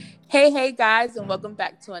Hey guys, and welcome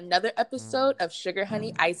back to another episode of Sugar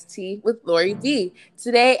Honey Iced Tea with Laurie Bee.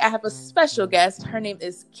 Today I have a special guest. Her name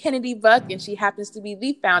is Kennedy Buck, and she happens to be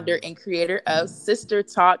the founder and creator of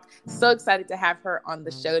SisterTalk. So excited to have her on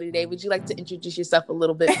the show today. Would you like to introduce yourself a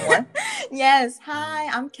little bit more? Yes. Hi,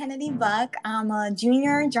 I'm Kennedy Buck. I'm a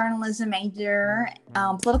junior journalism major,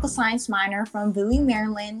 political science minor from Bowie,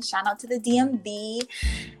 Maryland. Shout out to the DMV.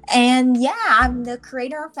 And yeah, I'm the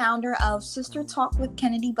creator and founder of SisterTalk with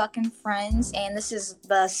Kennedy Buck and Friends. And this is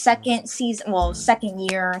the second season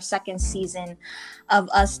of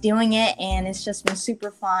us doing it. And it's just been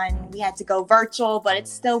super fun. We had to go virtual, but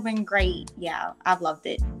it's still been great. Yeah, I've loved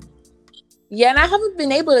it. Yeah, and I haven't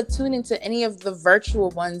been able to tune into any of the virtual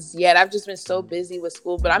ones yet. I've just been so busy with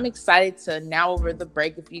school, but I'm excited to now over the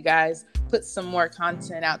break if you guys put some more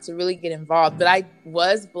content out to really get involved. But I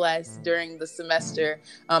was blessed during the semester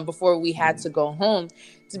before we had to go home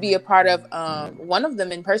to be a part of one of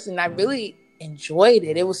them in person. I really enjoyed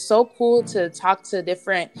it. It was so cool to talk to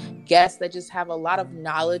different guests that just have a lot of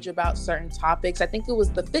knowledge about certain topics. I think it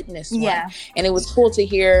was the fitness one. And it was cool to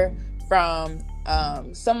hear from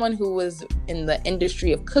someone who was in the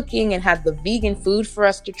industry of cooking and had the vegan food for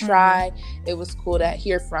us to try. It was cool to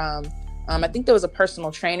hear from I think there was a personal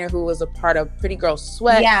trainer who was a part of Pretty Girl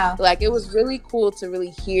Sweat. Like, it was really cool to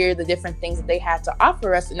really hear the different things that they had to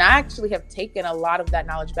offer us. And I actually have taken a lot of that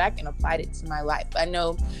knowledge back and applied it to my life. I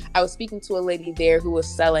know I was speaking to a lady there who was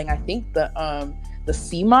selling, I think, the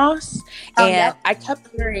sea moss, and I kept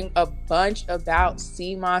hearing a bunch about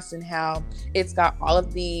sea moss and how it's got all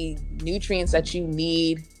of the nutrients that you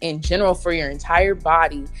need in general for your entire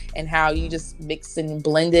body, and how you just mix and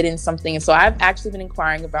blend it in something. And so I've actually been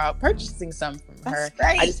inquiring about purchasing some from her.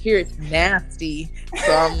 Great. I just hear it's nasty,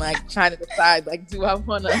 so I'm like trying to decide, like, do I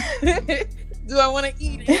want to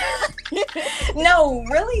eat it? No,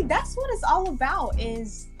 really, that's what it's all about.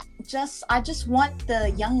 I just want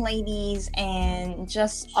the young ladies and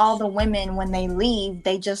just all the women, when they leave,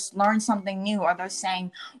 they just learn something new, or they're saying,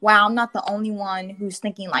 wow, I'm not the only one who's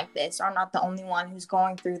thinking like this, or I'm not the only one who's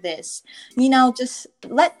going through this. Just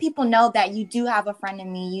let people know that you do have a friend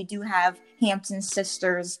in me. You do have Hampton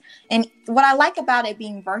sisters. And what I like about it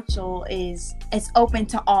being virtual is it's open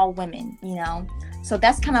to all women, So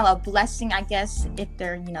that's kind of a blessing, I guess, if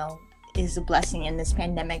there, is a blessing in this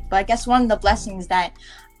pandemic. But I guess one of the blessings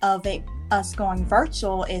of us going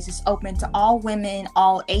virtual is it's open to all women,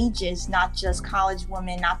 all ages, not just college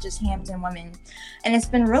women, not just Hampton women. And it's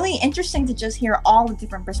been really interesting to just hear all the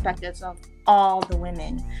different perspectives of all the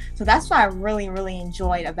women. So that's what I really, really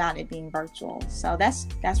enjoyed about it being virtual. So that's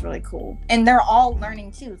really cool. And they're all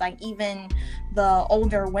learning too. Like, even the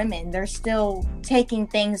older women, they're still taking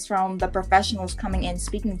things from the professionals coming in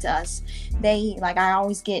speaking to us. I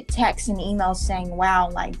always get texts and emails saying, wow,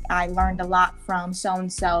 like, I learned a lot from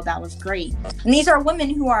so-and-so. That was great. And these are women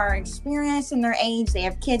who are experienced in their age. They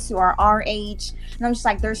have kids who are our age. And I'm just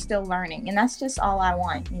like, they're still learning. And that's just all I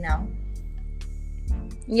want,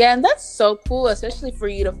 Yeah, and that's so cool, especially for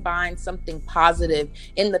you to find something positive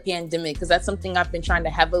in the pandemic, because that's something I've been trying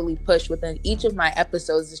to heavily push within each of my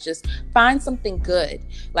episodes, is just find something good.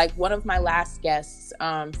 Like, one of my last guests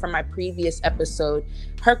from my previous episode,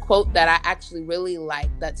 her quote that I actually really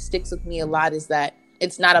like, that sticks with me a lot, is that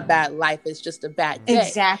it's not a bad life, it's just a bad day.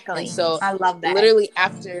 Exactly. And so I love that. Literally,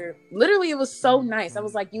 it was so nice. I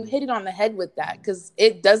was like, you hit it on the head with that, because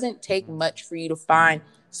it doesn't take much for you to find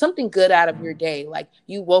something good out of your day. Like,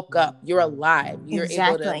 you woke up, you're alive, you're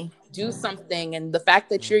able to do something. And the fact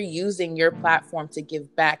that you're using your platform to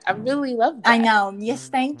give back, I really love that. I know. Yes,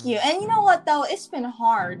 thank you. And you know what, though? It's been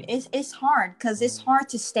hard. It's hard, because it's hard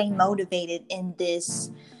to stay motivated in this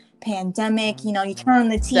pandemic. You turn on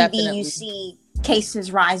the TV, Definitely. You see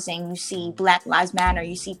cases rising, you see Black Lives Matter,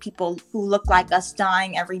 you see people who look like us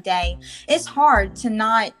dying every day. It's hard to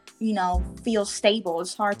not feel stable.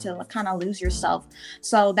 It's hard to kind of lose yourself.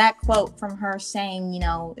 So that quote from her saying,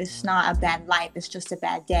 it's not a bad life, it's just a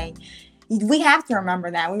bad day. We have to remember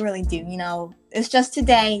that. We really do. It's just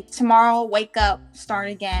today. Tomorrow, wake up, start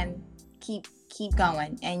again, keep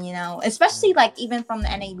going. And especially, like, even from the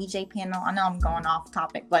NABJ panel, I know I'm going off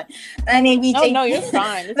topip, but the NABJ no, you're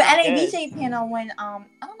fine. The NABJ panel, when I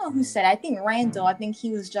don't know who said it. I think Randall, I think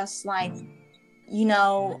he was just like,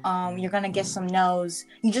 you're gonna get some no's.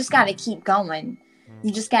 You just got to keep going.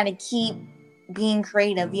 You just got to keep being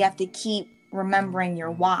creative. You have to keep remembering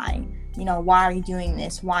your why. Why are you doing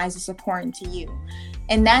this? Why is this important to you?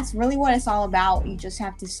 And that's really what it's all about. You just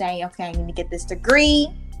have to say, okay, I need to get this degree.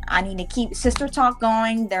 I need to keep SisterTalk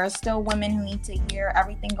going. There are still women who need to hear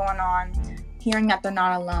everything going on, hearing that they're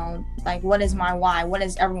not alone. Like, what is my why? What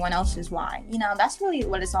is everyone else's why? That's really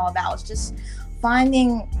what it's all about. It's just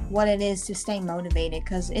finding what it is to stay motivated,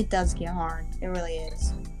 because it does get hard. It really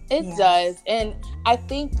is. It does. And I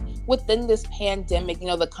think within this pandemic,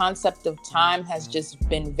 the concept of time has just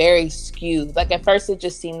been very skewed. Like at first it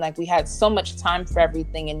just seemed like we had so much time for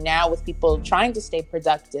everything. And now with people trying to stay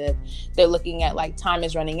productive, they're looking at like time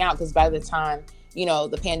is running out, because by the time,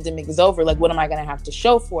 the pandemic is over, like what am I going to have to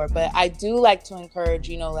show for it? But I do like to encourage,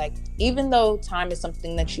 like even though time is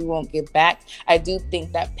something that you won't get back, I do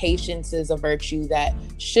think that patience is a virtue that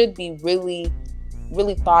should be really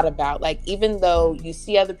thought about. Like even though you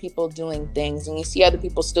see other people doing things and you see other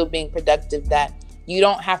people still being productive, that you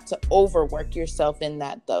don't have to overwork yourself in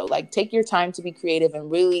that though. Like take your time to be creative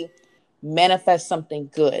and really manifest something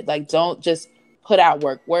good. Like don't just put out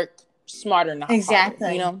work smarter, not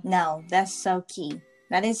exactly harder, No, that's so key.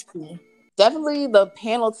 That is key. Definitely the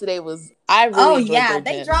panel today was, I really enjoyed their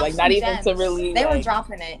they gems. dropped like some not gems. Even to really they like, were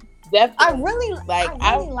dropping it. Definitely. I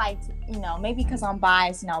really liked, maybe because I'm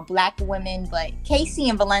biased, Black women, but Casey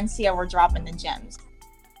and Valencia were dropping the gems.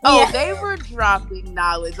 They were dropping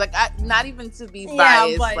knowledge. Like, not even to be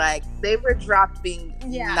biased, like they were dropping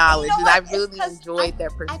knowledge, and I really enjoyed their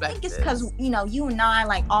perspective. I think it's because you and I,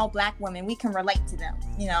 like all Black women, we can relate to them.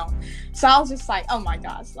 So I was just like, oh my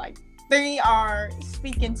gosh, like they are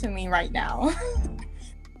speaking to me right now.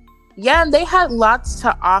 Yeah, and they had lots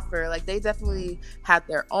to offer. Like they definitely had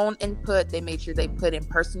their own input. They made sure they put in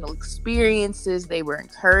personal experiences. They were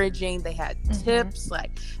encouraging. They had tips.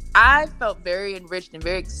 Like I felt very enriched and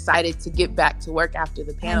very excited to get back to work after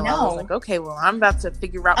the panel. I was like, okay, well, I'm about to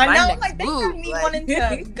figure out my next they move. had me wanting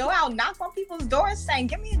to go out, knock on people's doors saying,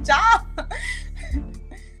 give me a job.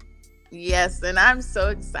 Yes, and I'm so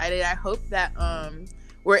excited. I hope that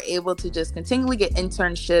we're able to just continually get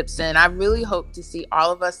internships, and I really hope to see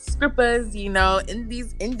all of us scrippas, in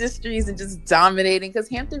these industries and just dominating, because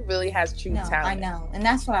Hampton really has true talent. I know, and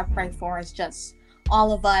that's what I pray for, is just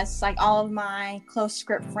all of us, like all of my close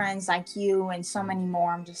script friends like you and so many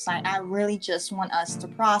more. I'm just like, I really just want us to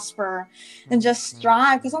prosper and just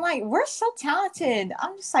strive, because I'm like, we're so talented.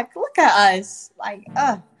 I'm just like, look at us, like,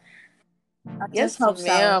 Yes,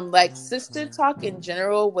 ma'am. Like SisterTalk in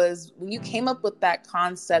general was, when you came up with that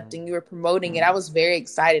concept and you were promoting it, I was very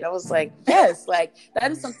excited. I was like, yes, like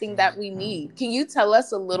that is something that we need. Can you tell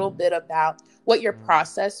us a little bit about what your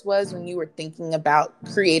process was when you were thinking about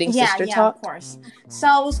creating SisterTalk? Yeah, of course. So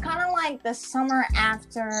it was kind of like the summer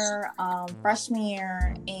after freshman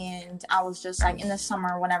year, and I was just like in the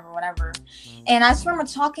summer, whatever. And I just remember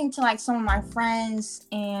talking to like some of my friends,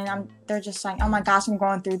 and they're just like, oh my gosh, I'm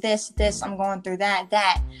going through this, I'm going through that.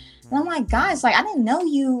 And I'm like, guys, like I didn't know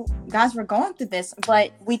you guys were going through this,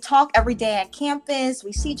 but we talk every day at campus.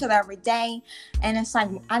 We see each other every day. And it's like,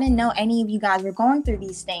 I didn't know any of you guys were going through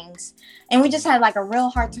these things. And we just had like a real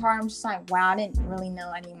heart to heart. I'm just like, wow, I didn't really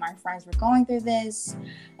know any of my friends were going through this.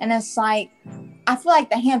 And it's like, I feel like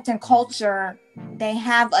the Hampton culture, they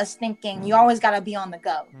have us thinking you always got to be on the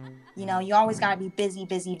go. You always got to be busy,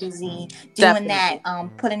 doing Definitely. That,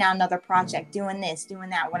 putting out another project, doing this, doing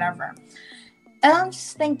that, whatever. And I'm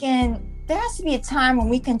just thinking, there has to be a time when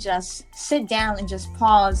we can just sit down and just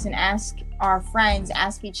pause and ask our friends,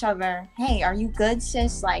 ask each other, hey, are you good,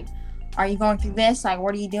 sis? Like, are you going through this? Like,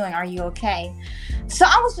 what are you doing? Are you okay? So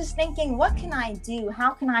I was just thinking, what can I do? How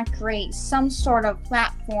can I create some sort of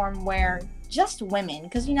platform where just women,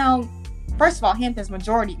 because, first of all, Hampton's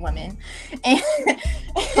majority women. And,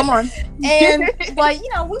 come on. But, we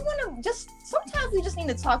want to just, sometimes we just need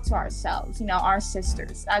to talk to ourselves, our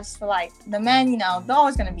sisters. I just feel like the men, they're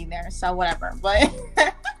always going to be there. So whatever. But,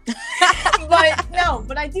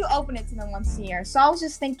 but I do open it to them once a year. So I was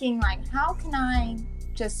just thinking, like, how can I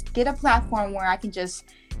just get a platform where I can just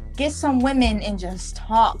get some women and just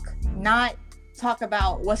talk, not talk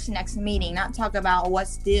about what's the next meeting, not talk about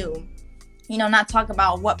what's due, not talk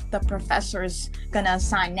about what the professor is going to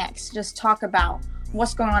assign next. Just talk about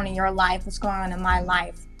what's going on in your life, what's going on in my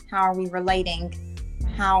life. How are we relating?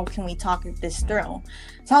 How can we talk this through?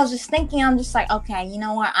 So I was just thinking, I'm just like, okay, you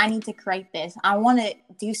know what? I need to create this. I want to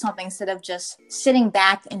do something instead of just sitting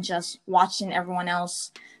back and just watching everyone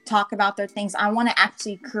else talk about their things. I want to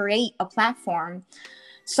actually create a platform.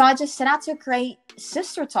 So I just set out to create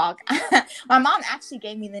SisterTalk. My mom actually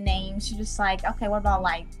gave me the name. She was like, okay, what about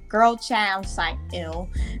like girl chat? I was like, ew.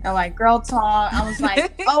 And like girl talk. I was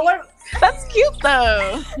like, oh, what? That's cute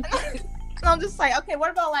though. And I'm just like, okay, what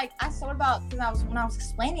about like, because when I was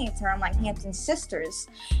explaining it to her, I'm like, Hampton Sisters.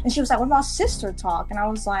 And she was like, what about SisterTalk? And I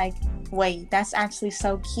was like, wait, that's actually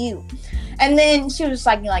so cute. And then she was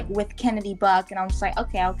like, with Kennedy Buck, and I was like,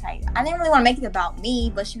 okay. I didn't really want to make it about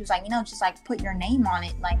me, but she was like, just like put your name on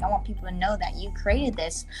it. Like, I want people to know that you created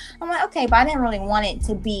this. I'm like, okay, but I didn't really want it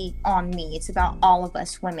to be on me. It's about all of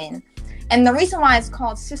us women. And the reason why it's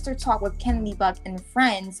called Sister Talk with Kennedy Buck and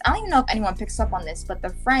friends, I don't even know if anyone picks up on this, but the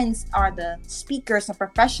friends are the speakers and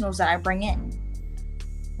professionals that I bring in.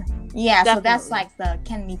 Yeah, definitely. So that's like the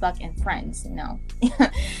Kennedy Buck and friends,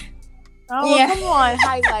 Oh, well, come on,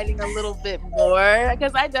 highlighting a little bit more,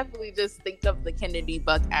 because I definitely just think of the Kennedy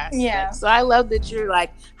Buck aspect. Yeah. So I love that you're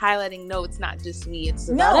like highlighting, no, it's not just me, it's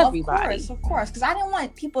about everybody. Of course, because I didn't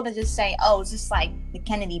want people to just say, oh, it's just like the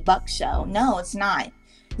Kennedy Buck show. No, it's not.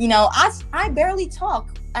 I barely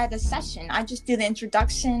talk at a session. I just do the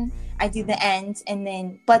introduction, I do the end,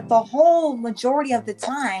 but the whole majority of the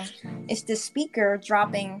time is the speaker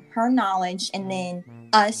dropping her knowledge, and then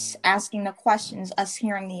us asking the questions, us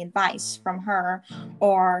hearing the advice from her,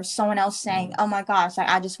 or someone else saying, oh my gosh,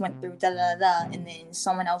 I just went through da-da-da-da, and then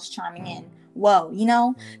someone else chiming in.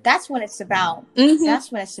 Whoa, that's what it's about. Mm-hmm.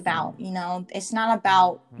 That's what it's about. It's not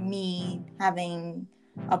about me having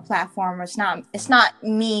a platform, or it's not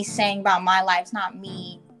me saying about my life. It's not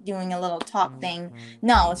me doing a little talk thing.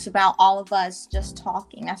 No, it's about all of us just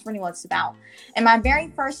talking. That's really what it's about. And my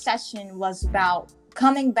very first session was about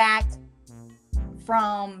coming back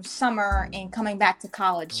from summer and coming back to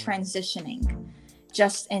college, transitioning,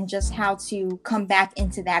 just how to come back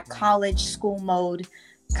into that college school mode,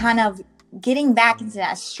 kind of getting back into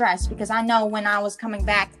that stress. Because I know when I was coming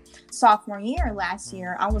back sophomore year last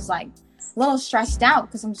year, I was like a little stressed out,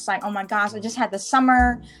 because I'm just like, oh my gosh, I just had the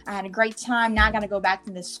summer, I had a great time, now I got to go back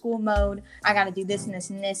to this school mode, I got to do this and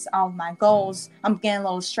this and this, all of my goals. I'm getting a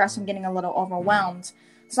little stressed, I'm getting a little overwhelmed.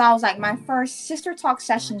 So I was like, my first Sister Talk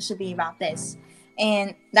session should be about this.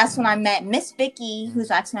 And that's when I met Miss Vicky,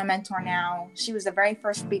 who's actually my mentor now. She was the very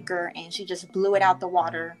first speaker, and she just blew it out the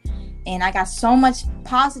water. And I got so much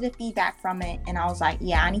positive feedback from it, and I was like,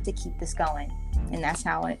 yeah, I need to keep this going. And that's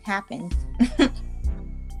how it happened.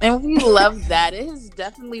 And we love that. It has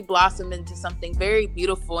definitely blossomed into something very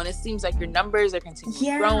beautiful. And it seems like your numbers are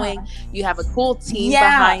continually growing. You have a cool team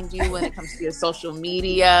behind you when it comes to your social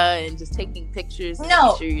media and just taking pictures and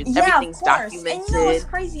making sure everything's documented. And it's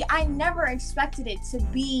crazy. I never expected it to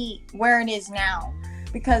be where it is now.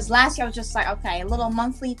 Because last year I was just like, okay, a little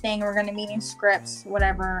monthly thing. We're going to meet in scripts,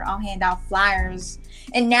 whatever. I'll hand out flyers.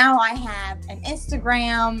 And now I have an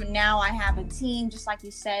Instagram. Now I have a team, just like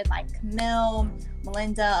you said, like Camille,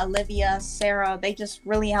 Melinda, Olivia, Sarah. They just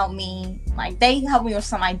really help me. Like, they help me with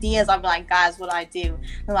some ideas. I'll be like, guys, what do I do?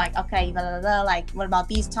 They're like, okay, blah, blah, blah. Like, what about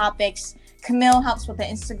these topics? Camille helps with the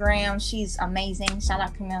Instagram. She's amazing. Shout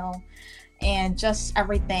out, Camille. And just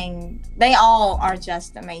everything, they all are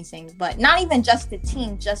just amazing. But not even just the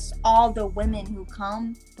team, just all the women who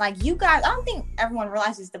come. Like, you guys, I don't think everyone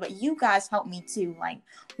realizes that, but you guys help me too. Like,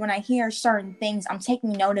 when I hear certain things, I'm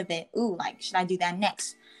taking note of it. Ooh, like, should I do that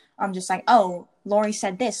next? I'm just like, oh, Laurie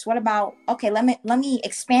said this. What about, okay, let me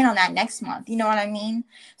expand on that next month. You know what I mean?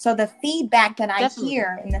 So the feedback that I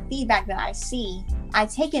hear and the feedback that I see, I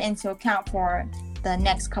take it into account for the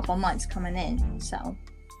next couple months coming in. So.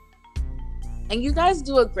 And you guys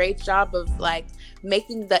do a great job of like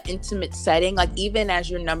making the intimate setting, like even as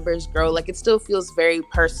your numbers grow, like it still feels very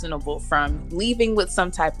personable, from leaving with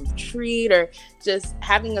some type of treat or just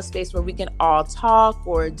having a space where we can all talk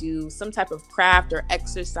or do some type of craft or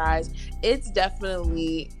exercise. It's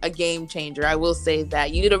definitely a game changer. I will say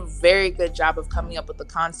that you did a very good job of coming up with a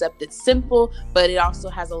concept. It's simple, but it also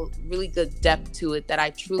has a really good depth to it that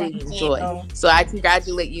I truly enjoy. So I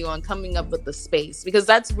congratulate you on coming up with the space, because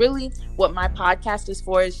that's really what my podcast is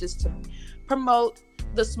for, is just to promote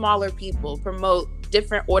the smaller people, promote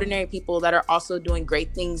different ordinary people that are also doing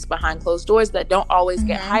great things behind closed doors that don't always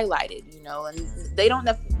get highlighted, and they don't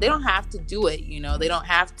have to do it, they don't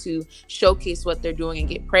have to showcase what they're doing and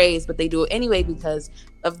get praise, but they do it anyway because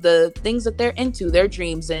of the things that they're into, their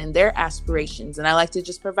dreams and their aspirations. And I like to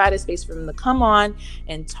just provide a space for them to come on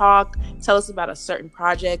and talk, tell us about a certain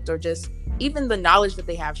project, or just even the knowledge that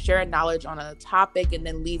they have, share a knowledge on a topic, and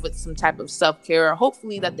then leave with some type of self-care, or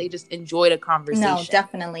hopefully that they just enjoyed a conversation. No,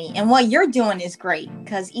 definitely. And what you're doing is great,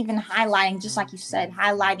 because even highlighting, just like you said,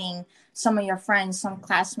 highlighting some of your friends, some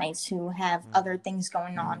classmates who have other things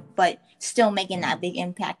going on, but still making that big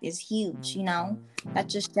impact is huge, That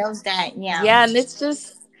just shows that, Yeah, and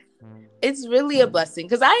it's really a blessing,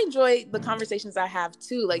 because I enjoy the conversations I have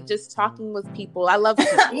too, like just talking with people. I love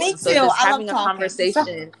people. Me too. So just having a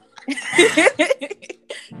conversation.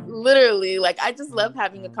 Literally, like I just love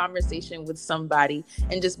having a conversation with somebody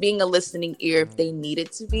and just being a listening ear if they need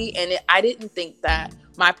it to be. And I didn't think that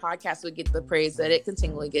my podcast would get the praise that it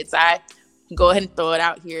continually gets. I go ahead and throw it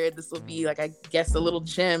out here. This will be like, I guess, a little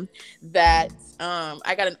gem that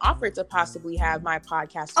I got an offer to possibly have my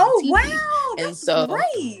podcast on TV. Wow, and that's so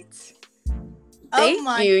great.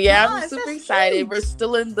 Thank you. Yeah, I'm super excited. Huge. We're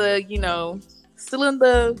still in the,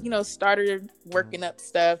 starter working up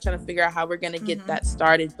stuff, trying to figure out how we're gonna get that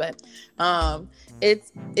started. But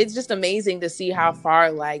it's just amazing to see how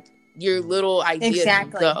far like your little idea can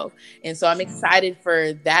go. And so I'm excited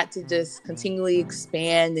for that to just continually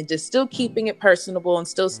expand and just still keeping it personable and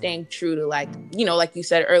still staying true to like you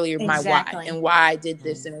said earlier, my why and why I did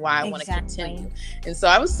this and why I want to continue. And so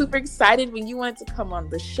I was super excited when you wanted to come on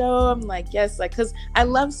the show. I'm like, yes, like, because I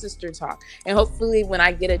love Sister Talk. And hopefully when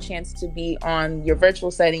I get a chance to be on your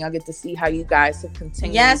virtual setting, I'll get to see how you guys have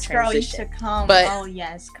continued to transition. Girl, you should come. But, oh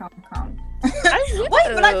yes, come. Wait,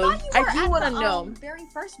 but I thought you were I do want to know very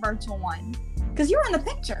first virtual one, because you were in the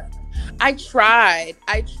picture. I tried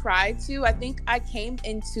to. I think I came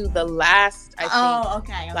into the last,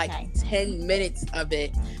 like 10 minutes of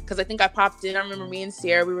it, because I think I popped in. I remember me and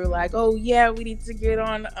Sierra, we were like, oh yeah, we need to get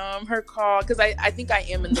on her call, because I think I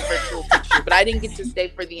am in the virtual picture, but I didn't get to stay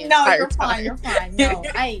for the entire time. You're fine. No,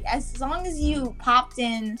 as long as you popped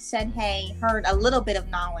in, said hey, heard a little bit of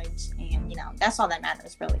knowledge, and that's all that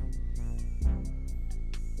matters, really.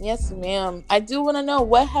 Yes, ma'am. I do want to know,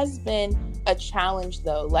 what has been a challenge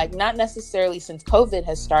though? Like, not necessarily since COVID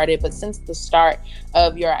has started, but since the start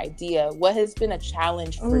of your idea, what has been a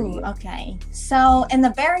challenge for you? Okay. So in the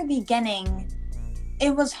very beginning,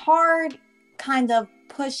 it was hard kind of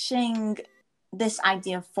pushing this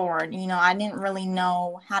idea forward. I didn't really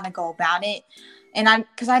know how to go about it. And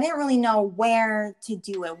because I didn't really know where to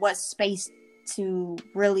do it, what space to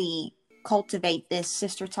really cultivate this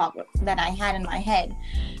sister talk that I had in my head.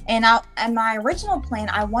 And my original plan,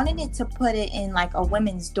 I wanted it to put it in like a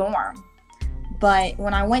women's dorm. But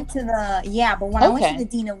when I went to the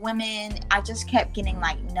Dean of Women, I just kept getting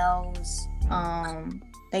like no's.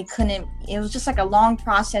 They couldn't, it was just like a long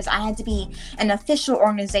process. I had to be an official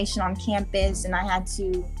organization on campus, and I had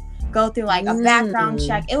to go through like a background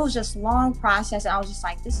check. It was just long process. And I was just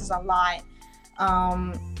like, this is a lot.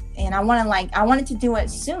 And I wanted to do it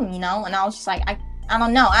soon, and I was just like, I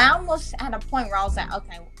don't know. I almost had a point where I was like,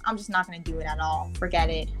 okay, I'm just not going to do it at all. Forget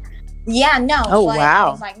it. Yeah, no. Oh, wow. I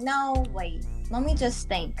was like, no, wait, let me just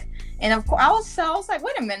think. And of course, I was like,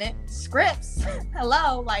 wait a minute, scripts.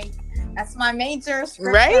 Hello. Like, that's my major,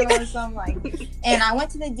 script journalism. Like, and I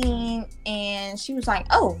went to the dean, and she was like,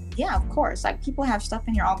 oh yeah, of course. Like, people have stuff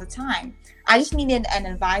in here all the time. I just needed an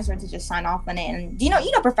advisor to just sign off on it. And you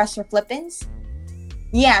know Professor Flippins?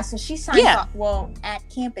 Yeah, so she signed off. Well, at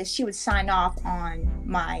campus, she would sign off on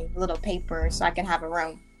my little paper so I could have a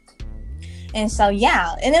room. And so,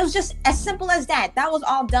 yeah, and it was just as simple as that. That was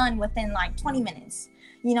all done within like 20 minutes.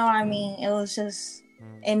 You know what I mean? It was just,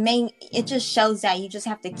 it just shows that you just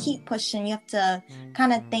have to keep pushing. You have to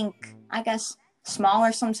kind of think, I guess,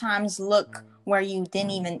 smaller sometimes, look where you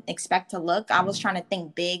didn't even expect to look. I was trying to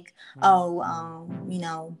think big,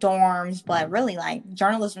 dorms, but really like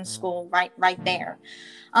journalism school right there.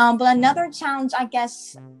 But another challenge, I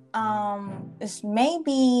guess, is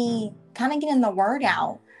maybe kind of getting the word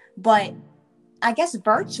out. But I guess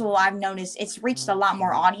virtual, I've noticed it's reached a lot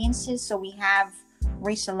more audiences. So we have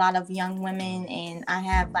reached a lot of young women, and I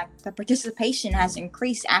have like the participation has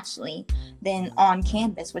increased actually than on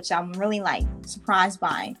campus, which I'm really like surprised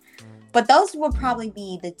by. But those would probably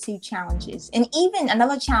be the two challenges. And even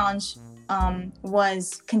another challenge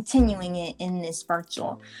was continuing it in this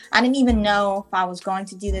virtual. I didn't even know if I was going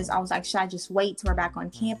to do this. I was like, should I just wait till we're back on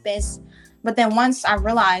campus? But then once I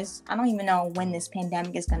realized, I don't even know when this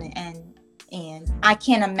pandemic is going to end. And I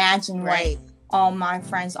can't imagine what all my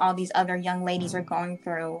friends, all these other young ladies are going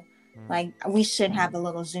through. Like, we should have a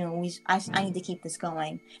little Zoom. I need to keep this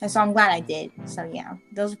going. And so I'm glad I did. So yeah,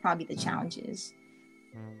 those are probably the challenges.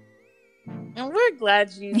 And we're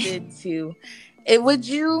glad you did too. Would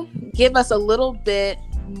you give us a little bit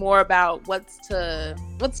more about what's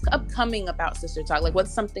upcoming about Sister Talk? Like,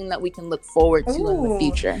 what's something that we can look forward to in the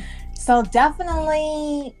future? So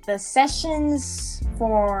definitely the sessions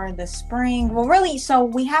for the spring. Well, really, so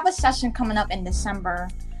we have a session coming up in December.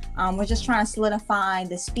 We're just trying to solidify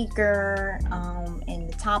the speaker and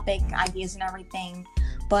the topic, ideas and everything.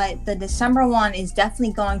 But the December one is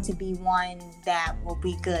definitely going to be one that will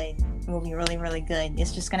be good. It will be really, really good.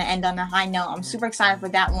 It's just going to end on a high note. I'm super excited for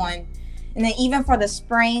that one. And then even for the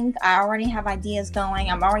spring, I already have ideas going.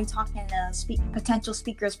 I'm already talking to potential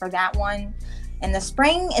speakers for that one. And the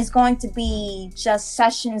spring is going to be just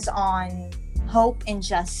sessions on hope and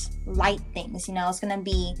just light things. It's going to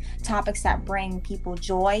be topics that bring people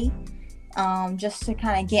joy. just to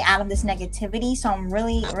kind of get out of this negativity. So I'm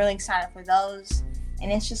really, really excited for those.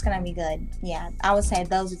 And it's just going to be good. Yeah, I would say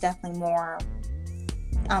those are definitely more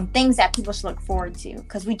things that people should look forward to.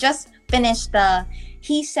 Because we just finished the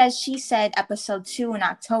He Said, She Said episode 2 in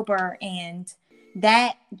October. And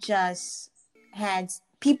that just had,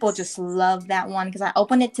 people just love that one. Because I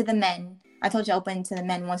opened it to the men. I told you I open it to the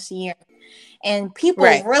men once a year. And people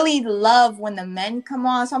really love when the men come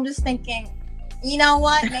on. So I'm just thinking, you know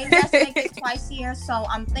what? Maybe I should make it twice a year. So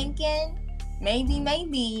I'm thinking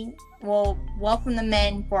maybe we'll welcome the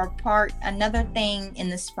men for another thing in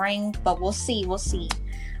the spring. But we'll see.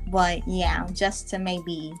 But yeah, just to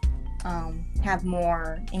maybe have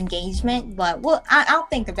more engagement. But I'll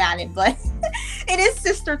think about it. But it is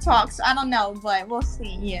Sister Talk, so I don't know. But we'll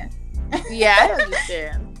see. Yeah. Yeah, I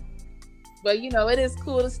understand. But it is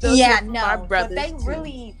cool to still hear from our brothers. But they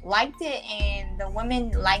really liked it, and the women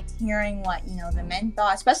liked hearing what the men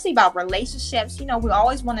thought, especially about relationships. We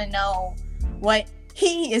always want to know what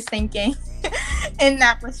he is thinking in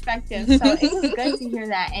that perspective. So it was good to hear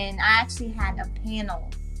that. And I actually had a panel,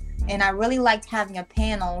 and I really liked having a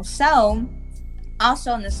panel. So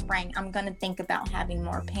also in the spring, I'm gonna think about having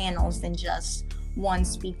more panels than just one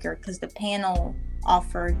speaker, because the panel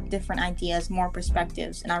offer different ideas, more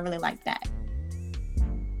perspectives, and I really like that.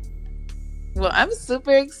 Well, I'm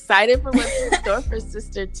super excited for what's in store for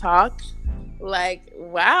Sister Talk.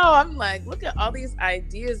 Wow, I'm look at all these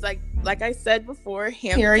ideas. Like I said before,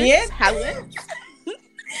 Hampton talent.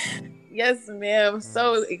 Yes, ma'am.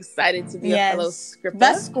 So excited to be a fellow scripper.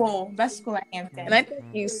 Best school at Hampton. And I thank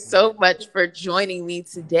you so much for joining me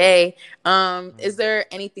today. Is there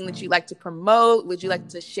anything that you'd like to promote? Would you like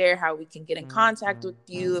to share how we can get in contact with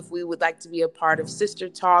you if we would like to be a part of Sister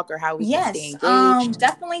Talk, or how we can stay engaged?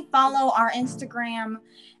 Definitely follow our Instagram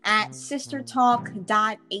at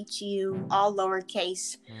sistertalk.hu, all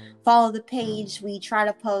lowercase. Follow the page. We try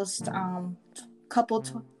to post couple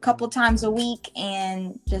times a week,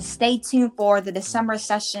 and just stay tuned for the December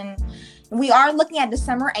session. We are looking at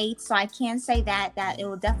December 8th, so I can say that it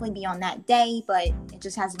will definitely be on that day, but it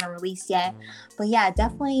just hasn't been released yet. But yeah,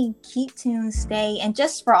 definitely keep tuned, stay. And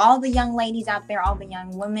just for all the young ladies out there, all the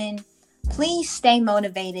young women, please stay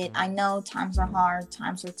motivated. I know times are hard,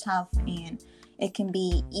 times are tough, and it can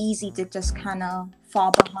be easy to just kind of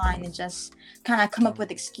fall behind and just kind of come up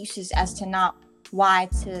with excuses as to not why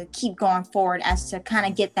to keep going forward, as to kind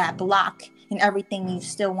of get that block in everything you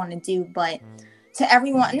still want to do. But to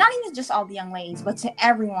everyone, not even just all the young ladies, but to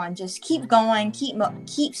everyone, just keep going,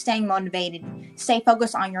 keep staying motivated, stay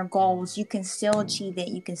focused on your goals. You can still achieve it,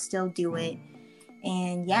 you can still do it.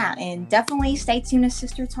 And yeah, and definitely stay tuned to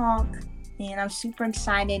Sister Talk. And I'm super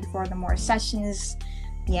excited for the more sessions,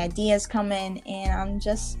 the ideas coming, and I'm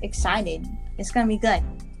just excited. It's gonna be good.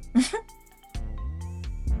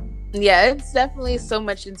 Yeah, it's definitely so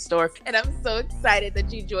much in store. And I'm so excited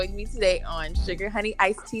that you joined me today on Sugar Honey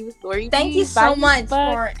Iced Tea with Laurie Bee. Thank you so much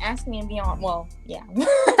for asking me to be on. Well, yeah.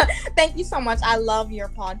 Thank you so much. I love your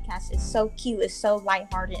podcast. It's so cute. It's so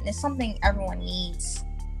lighthearted. And it's something everyone needs.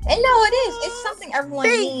 And no, it is. It's something everyone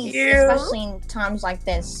needs, especially in times like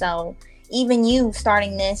this. So even you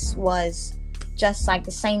starting this was just like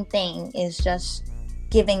the same thing, is just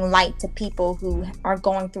giving light to people who are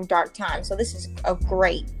going through dark times. So this is a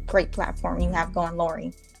great platform you have going,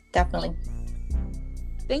 Laurie. Definitely.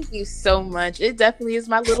 Thank you so much. It definitely is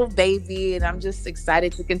my little baby, and I'm just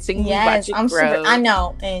excited to continue to watch it grow. I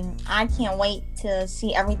know, and I can't wait to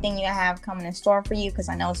see everything you have coming in store for you, because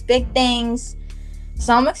I know it's big things.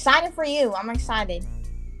 So I'm excited for you. I'm excited.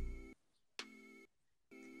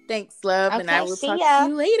 Thanks, love, and I will talk to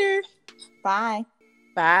you later. Bye.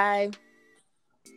 Bye.